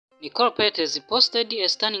Nicola Peltz posted a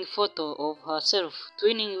stunning photo of herself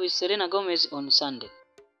twinning with Selena Gomez on Sunday.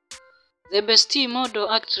 The bestie model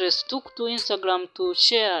actress took to Instagram to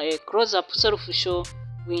share a close-up selfie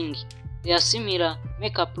showing their similar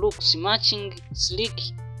makeup looks matching sleek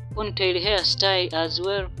ponytail hairstyle as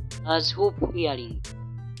well as hoop earring.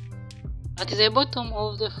 At the bottom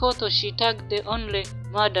of the photo she tagged the only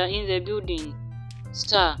mother in the building,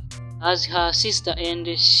 Star, as her sister and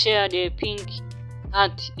shared a pink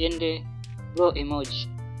heart and a bro emoji.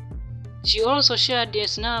 She also shared a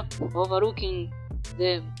snap overlooking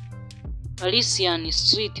the Parisian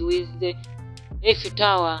street with the Eiffel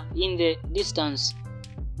Tower in the distance,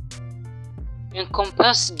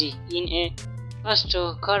 encompassed in a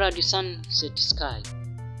pastel-colored sunset sky.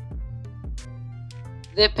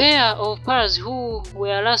 The pair of pairs, who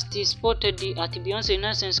were last spotted at Beyonce's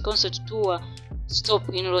Renaissance concert tour stop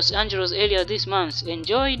in Los Angeles earlier this month,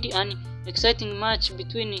 enjoyed an exciting match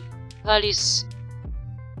between Paris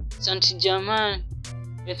Saint-Germain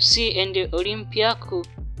FC and Olympique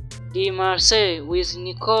de Marseille, with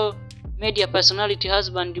Nicole media personality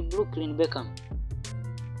husband Brooklyn Beckham.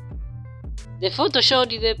 The photo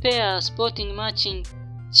showed the pair sporting matching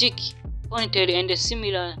chic ponytail and a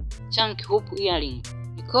similar chunky hoop earring.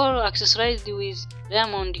 Nicole accessorized with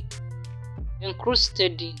diamond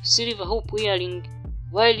encrusted silver hoop earring,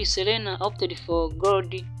 while Selena opted for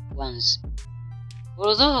gold ones.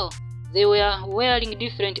 Although they were wearing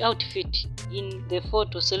different outfits in the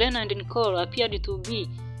photo, Selena and Nicole appeared to be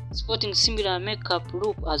sporting similar makeup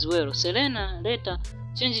look as well. Selena later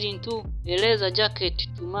changed into a leather jacket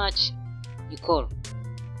to match Nicole.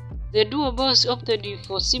 The duo both opted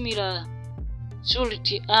for similar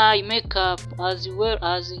short eye makeup as well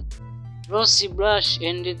as rosy blush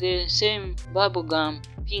and the same bubblegum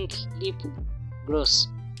pink lip gloss.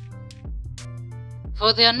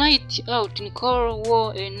 For their night out, Nicole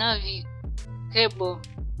wore a navy cable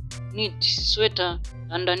knit sweater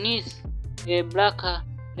underneath a black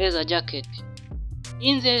leather jacket.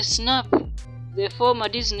 In the snap, the former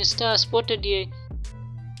Disney star sported a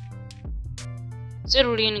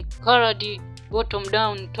cerulean-colored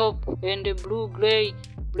bottom-down top and a blue-gray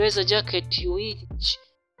blazer jacket, which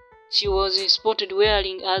she was spotted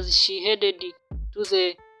wearing as she headed to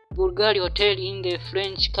the Bulgari hotel in the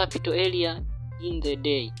French capital area in the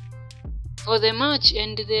day. For the match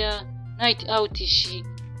and their night out, she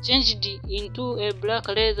changed into a black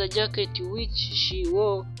leather jacket which she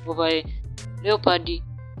wore over a leopard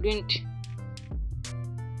print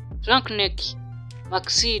trunk-neck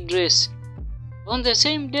maxi dress. On the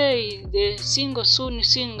same day, the soon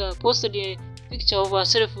singer posted a picture of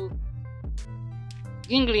herself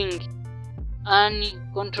giggling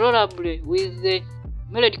uncontrollably with the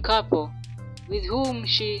married couple, with whom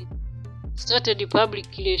she started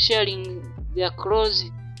publicly sharing their close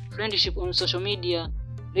friendship on social media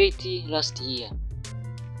late last year.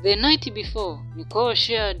 The night before, Nicole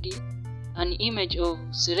shared an image of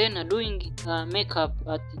Selena doing her makeup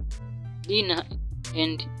at dinner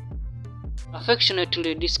and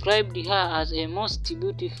affectionately described her as a most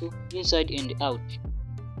beautiful inside and out.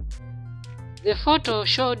 The photo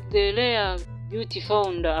showed the rare beauty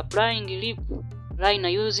founder applying lip liner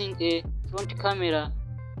using a front camera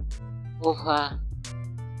of her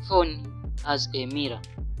phone as a mirror.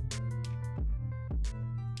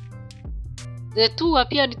 The two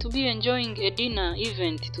appeared to be enjoying a dinner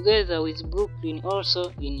event together, with Brooklyn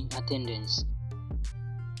also in attendance.